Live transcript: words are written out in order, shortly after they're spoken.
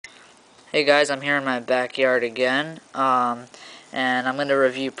Hey guys, I'm here in my backyard again, and I'm going to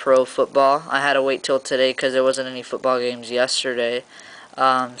review pro football. I had to wait till today because there wasn't any football games yesterday,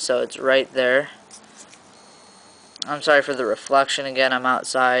 so it's right there. I'm sorry for the reflection again, I'm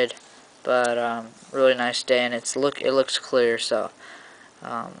outside, but really nice day, and it looks clear, so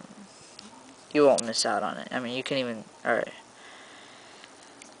um, you won't miss out on it. I mean, you can even, alright,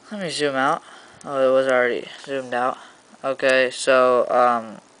 let me zoom out. Oh, it was already zoomed out. Okay,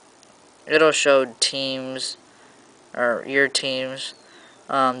 so it'll show teams, or your teams.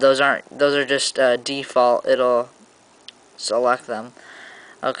 Those are just default. It'll select them.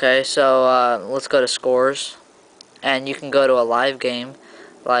 Okay, so let's go to scores, and you can go to a live game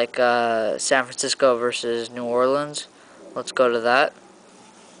like San Francisco versus New Orleans. Let's go to that,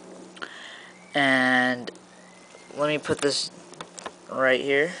 and let me put this right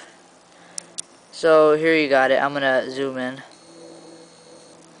here. So here you got it. I'm gonna zoom in.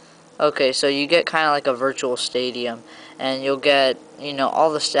 Okay, so you get kind of like a virtual stadium, and you'll get,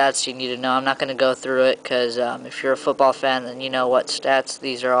 all the stats you need to know. I'm not going to go through it because if you're a football fan, then you know what stats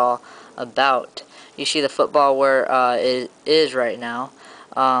these are all about. You see the football where it is right now,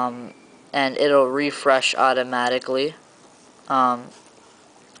 and it'll refresh automatically. Um,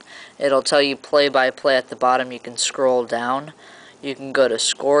 it'll tell you play by play at the bottom. You can scroll down. You can go to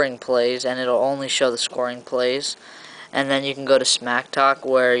scoring plays, and it'll only show the scoring plays. And then you can go to Smack Talk,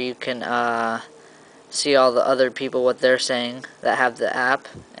 where you can see all the other people, what they're saying that have the app,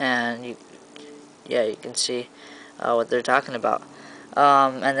 and you can see what they're talking about.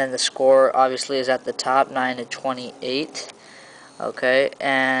 And then the score obviously is at the top, 9-28. Okay,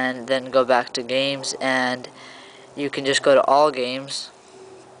 and then go back to games, and you can just go to all games,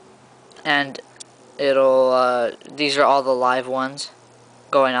 and it'll these are all the live ones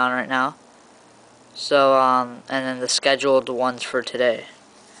going on right now. So and then the scheduled ones for today.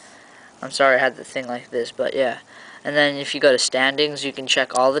 I'm sorry I had the thing like this, but yeah. And then if you go to standings, you can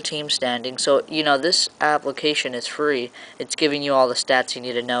check all the team standings. So, this application is free. It's giving you all the stats you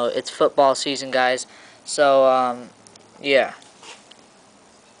need to know. It's football season, guys. So, yeah.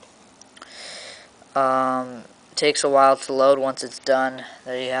 It takes a while to load. Once it's done,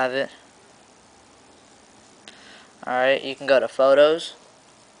 there you have it. Alright, you can go to photos.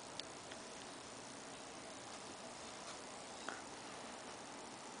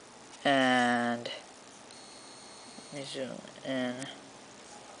 And let me zoom in.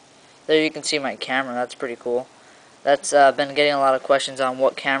 There you can see my camera. That's pretty cool. That's been getting a lot of questions on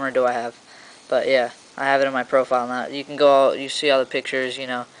what camera do I have. But yeah, I have it in my profile now. You can go, you see all the pictures,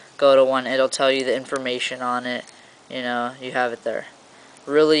 go to one. It'll tell you the information on it. You have it there.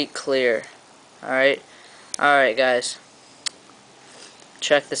 Really clear. Alright? Alright, guys.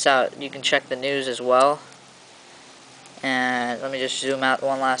 Check this out. You can check the news as well. And let me just zoom out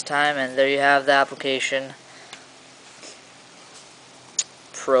one last time, and there you have the application,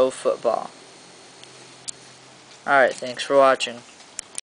 Pro Football. Alright, thanks for watching.